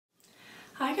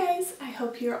Hi guys, I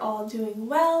hope you're all doing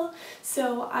well.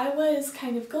 So I was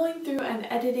kind of going through and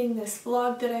editing this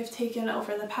vlog that I've taken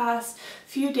over the past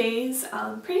few days,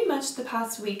 pretty much the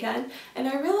past weekend, and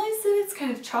I realized that it's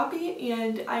kind of choppy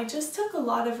and I just took a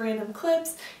lot of random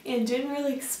clips and didn't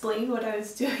really explain what I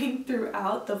was doing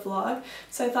throughout the vlog.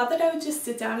 So I thought that I would just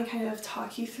sit down and kind of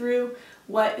talk you through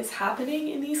what is happening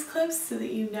in these clips so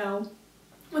that you know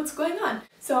what's going on.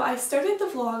 So I started the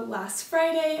vlog last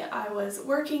Friday. I was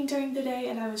working during the day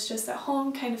and I was just at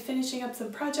home kind of finishing up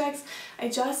some projects. I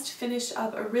just finished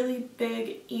up a really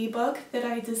big ebook that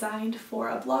I designed for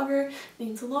a blogger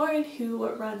named Lauren who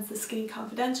runs The Skinny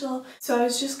Confidential. So I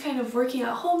was just kind of working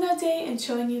at home that day and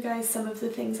showing you guys some of the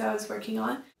things I was working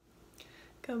on.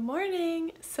 Good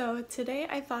morning! So today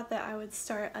I thought that I would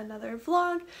start another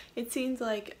vlog. It seems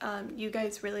like you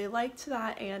guys really liked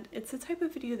that, and it's the type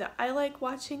of video that I like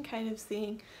watching, kind of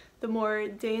seeing the more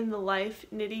day in the life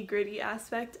nitty-gritty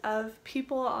aspect of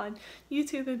people on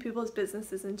YouTube and people's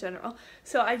businesses in general.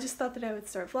 So I just thought that I would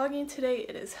start vlogging today.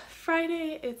 It is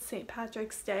Friday, it's St.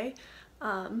 Patrick's Day,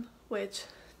 which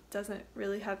doesn't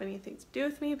really have anything to do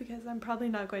with me because I'm probably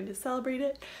not going to celebrate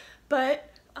it,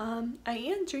 but I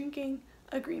am drinking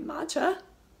a green matcha,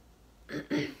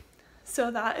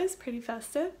 so that is pretty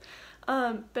festive.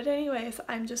 But anyways,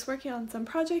 I'm just working on some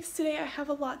projects today. I have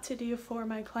a lot to do for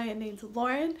my client named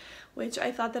Lauren, which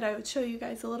I thought that I would show you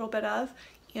guys a little bit of,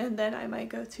 and then I might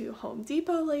go to Home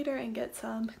Depot later and get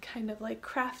some kind of like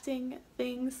crafting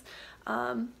things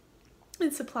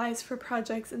and supplies for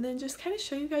projects, and then just kind of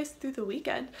show you guys through the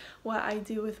weekend what I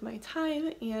do with my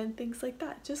time and things like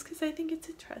that, just because I think it's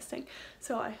interesting.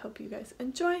 So I hope you guys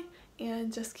enjoy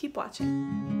and just keep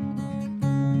watching.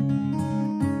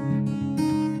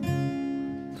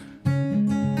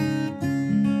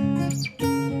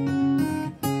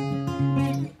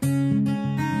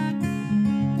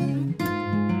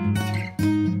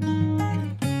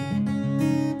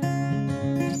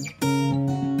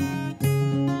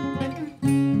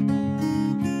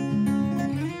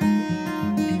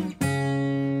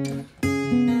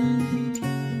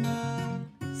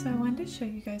 Show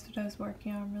you guys what I was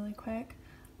working on really quick.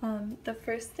 The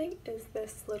first thing is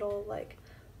this little like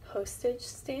postage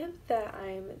stamp that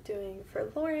I'm doing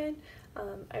for Lauren.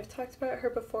 I've talked about her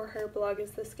before. Her blog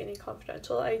is The Skinny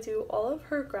Confidential. I do all of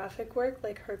her graphic work,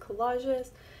 like her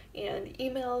collages and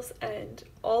emails and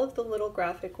all of the little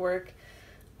graphic work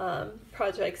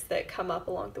projects that come up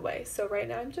along the way. So right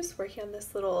now I'm just working on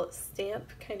this little stamp,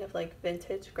 kind of like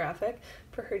vintage graphic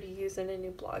for her to use in a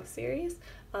new blog series.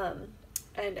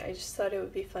 And I just thought it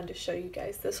would be fun to show you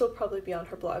guys. This will probably be on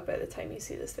her blog by the time you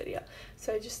see this video.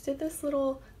 So I just did this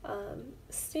little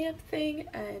stamp thing,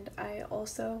 and I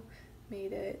also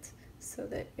made it so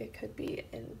that it could be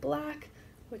in black,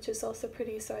 which is also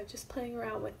pretty, so I'm just playing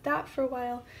around with that for a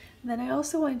while. And then I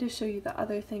also wanted to show you the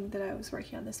other thing that I was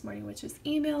working on this morning, which is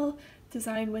email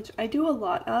design, which I do a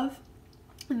lot of.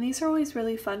 And these are always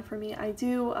really fun for me. I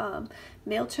do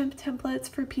MailChimp templates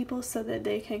for people so that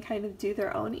they can kind of do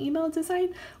their own email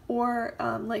design, or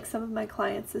like some of my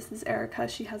clients, this is Erica,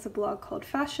 she has a blog called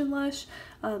Fashion Lush.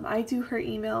 I do her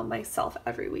email myself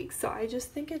every week, so I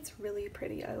just think it's really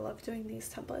pretty. I love doing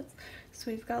these templates. So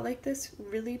we've got like this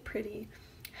really pretty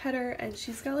header, and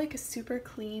she's got like a super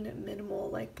clean, minimal,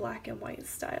 like black and white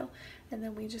style. And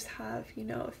then we just have, you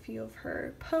know, a few of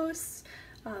her posts,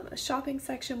 a shopping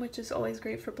section, which is always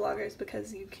great for bloggers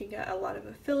because you can get a lot of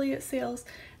affiliate sales,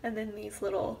 and then these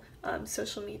little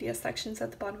social media sections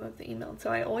at the bottom of the email. So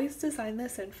I always design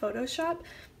this in Photoshop,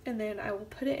 and then I will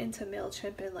put it into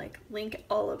MailChimp and like link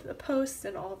all of the posts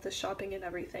and all of the shopping and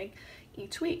everything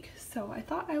each week. So I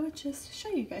thought I would just show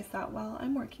you guys that while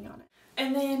I'm working on it.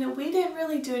 And then we didn't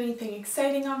really do anything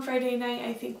exciting on Friday night.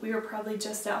 I think we were probably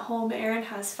just at home. Aaron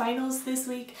has finals this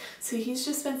week, so he's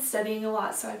just been studying a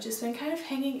lot, so I've just been kind of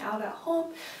hanging out at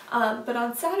home. But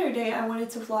on Saturday I wanted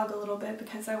to vlog a little bit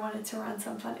because I wanted to run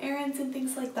some fun errands and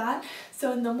things like that.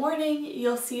 So in the morning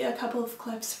you'll see a couple of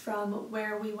clips from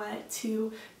where we went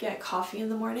to get coffee in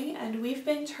the morning, and we've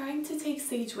been trying to take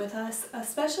Sage with us,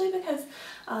 especially because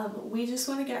we just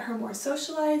want to get her more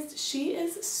socialized. She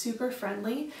is super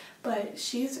friendly, but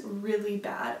she's really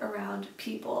bad around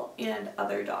people and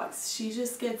other dogs. She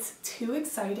just gets too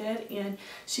excited and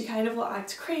she kind of will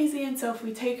act crazy. And so if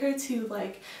we take her to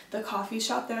like the coffee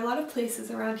shop, there are a lot of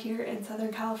places around here in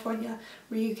Southern California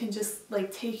where you can just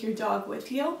like take your dog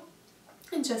with you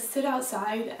and just sit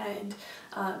outside and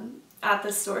at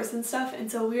the stores and stuff,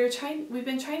 and so we've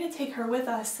been trying to take her with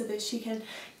us so that she can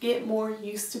get more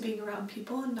used to being around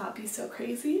people and not be so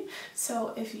crazy.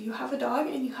 So if you have a dog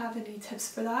and you have any tips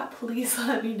for that, please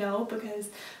let me know, because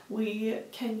we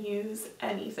can use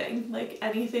anything. Like,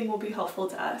 anything will be helpful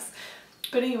to us.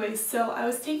 But anyways, so I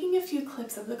was taking a few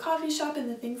clips of the coffee shop and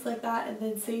the things like that, and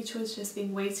then Sage was just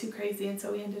being way too crazy, and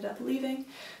so we ended up leaving.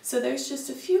 So there's just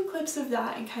a few clips of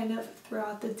that and kind of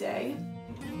throughout the day.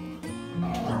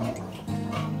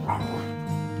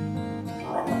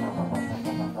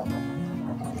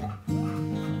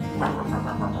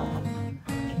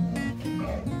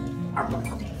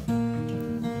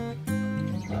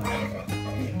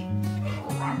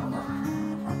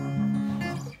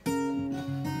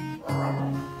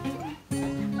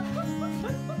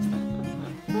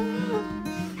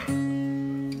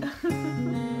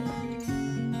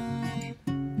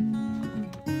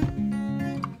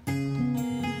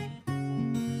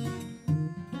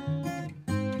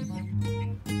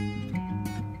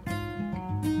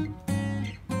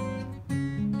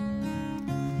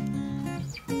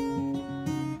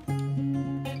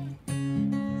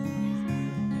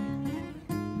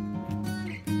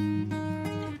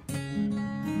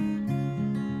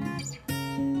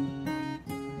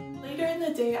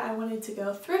 Day I wanted to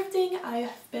go thrifting. I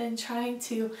have been trying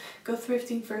to go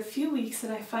thrifting for a few weeks,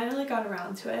 and I finally got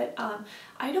around to it.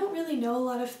 I don't really know a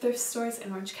lot of thrift stores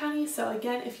in Orange County, so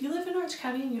again, if you live in Orange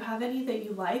County and you have any that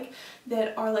you like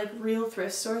that are like real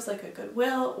thrift stores, like a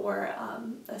Goodwill or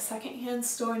a secondhand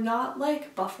store, not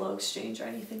like Buffalo Exchange or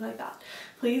anything like that,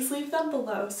 please leave them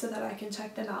below so that I can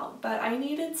check them out. But I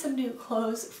needed some new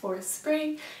clothes for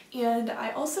spring, and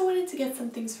I also wanted to get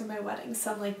some things for my wedding,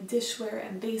 some like dishware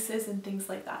and vases and things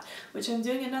like that, which I'm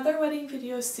doing another wedding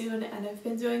video soon, and I've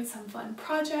been doing some fun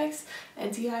projects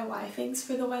and DIY things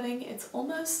for the wedding. It's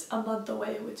almost a month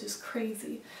away, which is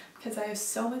crazy because I have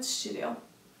so much to do.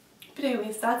 But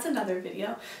anyways, that's another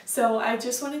video. So I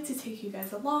just wanted to take you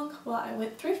guys along while I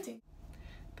went thrifting.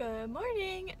 Good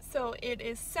morning. So it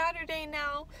is Saturday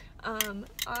now.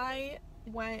 I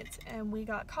went and we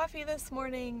got coffee this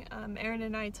morning. Erin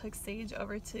and I took Sage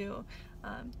over to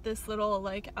this little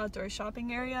like outdoor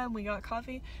shopping area, and we got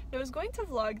coffee. I was going to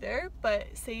vlog there, but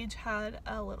Sage had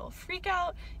a little freak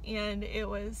out and it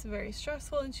was very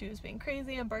stressful, and she was being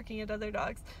crazy and barking at other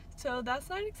dogs. So that's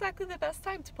not exactly the best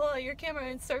time to pull out your camera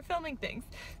and start filming things.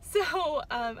 So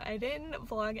I didn't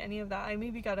vlog any of that. I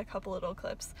maybe got a couple little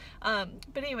clips.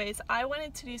 But anyways, I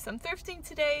wanted to do some thrifting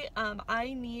today.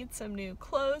 I need some new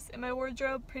clothes in my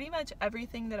wardrobe. Pretty much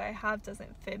everything that I have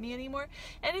doesn't fit me anymore,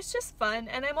 and it's just fun.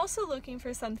 And I'm also looking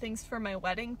for some things for my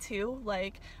wedding too,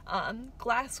 like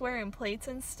glassware and plates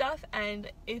and stuff,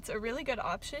 and it's a really good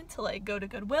option to like go to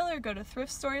Goodwill or go to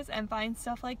thrift stores and find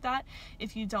stuff like that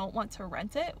if you don't want to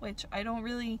rent it, which I don't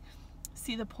really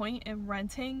see the point in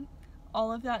renting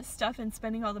all of that stuff and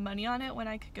spending all the money on it when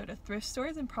I could go to thrift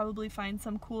stores and probably find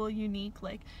some cool, unique,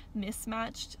 like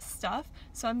mismatched stuff.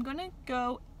 So I'm gonna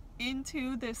go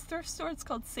into this thrift store. It's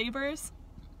called Sabres.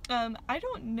 I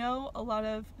don't know a lot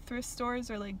of thrift stores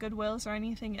or like Goodwills or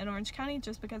anything in Orange County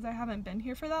just because I haven't been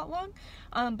here for that long,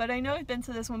 but I know I've been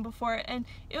to this one before and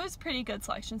it was pretty good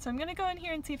selection. So I'm gonna go in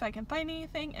here and see if I can find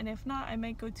anything, and if not, I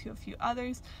might go to a few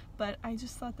others. But I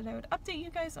just thought that I would update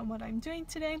you guys on what I'm doing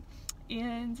today,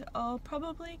 and I'll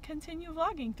probably continue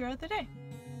vlogging throughout the day.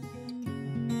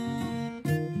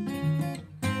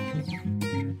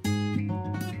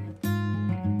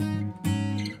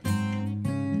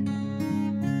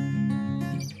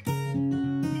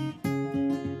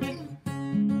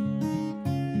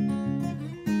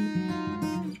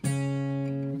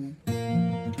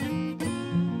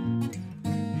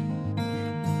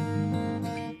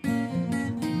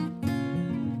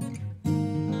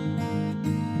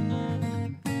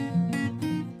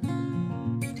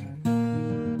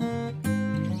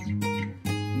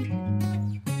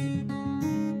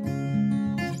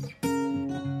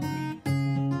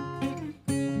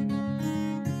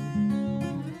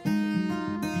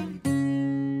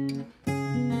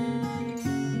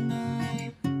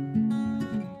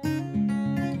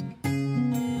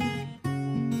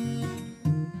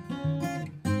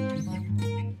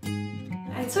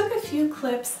 Took a few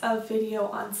clips of video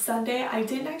on Sunday. I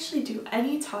didn't actually do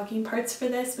any talking parts for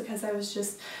this because I was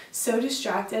just so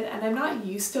distracted, and I'm not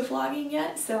used to vlogging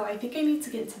yet, so I think I need to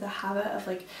get into the habit of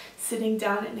like sitting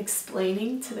down and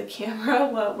explaining to the camera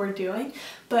what we're doing.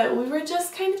 But we were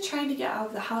just kind of trying to get out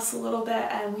of the house a little bit,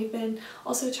 and we've been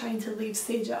also trying to leave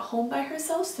Sage at home by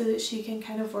herself so that she can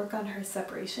kind of work on her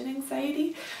separation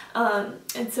anxiety.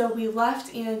 And so we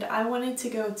left, and I wanted to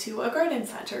go to a garden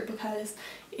center because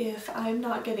if I'm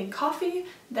not getting coffee,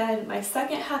 then my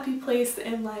second happy place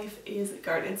in life is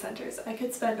garden centers. I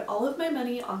could spend all of my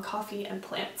money on coffee and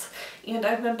plants. And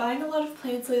I've been buying a lot of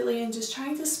plants lately and just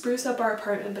trying to spruce up our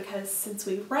apartment because since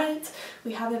we rent,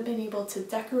 we haven't been able to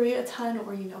decorate a ton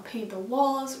or, you know, paint the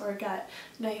walls or get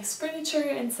nice furniture.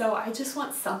 And so I just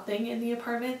want something in the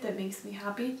apartment that makes me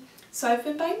happy. So I've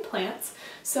been buying plants.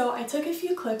 So I took a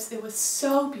few clips. It was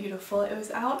so beautiful. It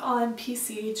was out on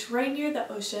PCH right near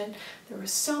the ocean. There were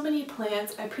so many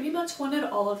plants. I pretty much wanted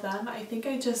all of them. I think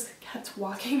I just kept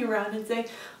walking around and saying,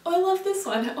 oh, I love this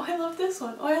one. Oh, I love this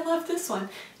one. Oh, I love this one.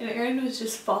 And Erin was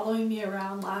just following me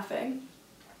around laughing.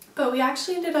 But we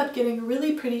actually ended up getting a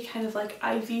really pretty kind of like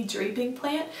ivy draping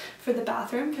plant for the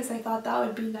bathroom because I thought that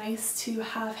would be nice to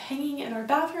have hanging in our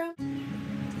bathroom.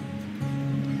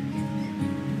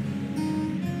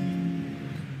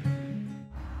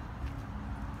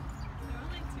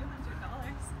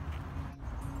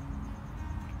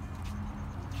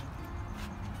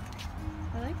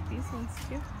 I like these ones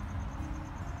too.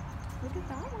 Look at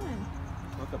that one.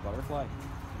 Look, a butterfly.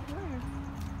 Where?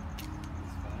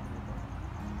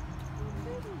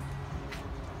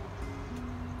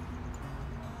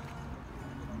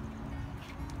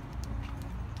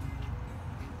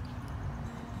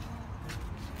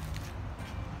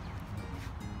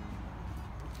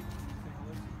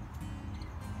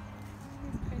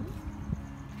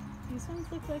 These ones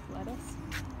look like lettuce.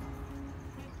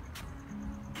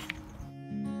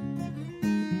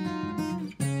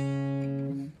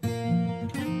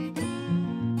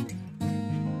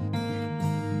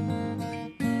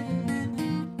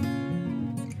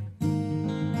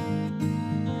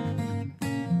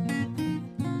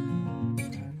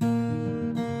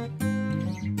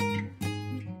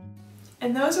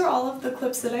 And those are all of the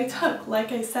clips that I took.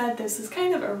 Like I said, this is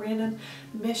kind of a random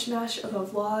mishmash of a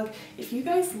vlog. If you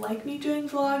guys like me doing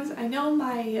vlogs, I know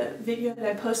my video that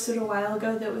I posted a while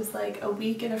ago that was like a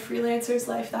week in a freelancer's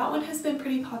life, that one has been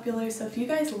pretty popular. So if you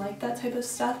guys like that type of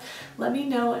stuff, let me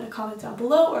know in a comment down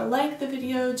below or like the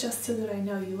video just so that I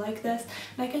know you like this.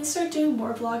 And I can start doing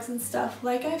more vlogs and stuff.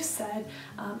 Like I've said,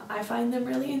 I find them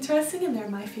really interesting and they're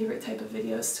my favorite type of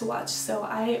videos to watch. So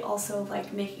I also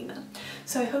like making them.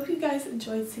 So I hope you guys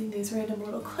enjoyed seeing these random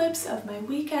little clips of my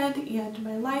weekend and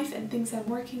my life and things I'm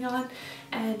working on,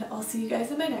 and I'll see you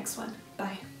guys in my next one.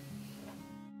 Bye.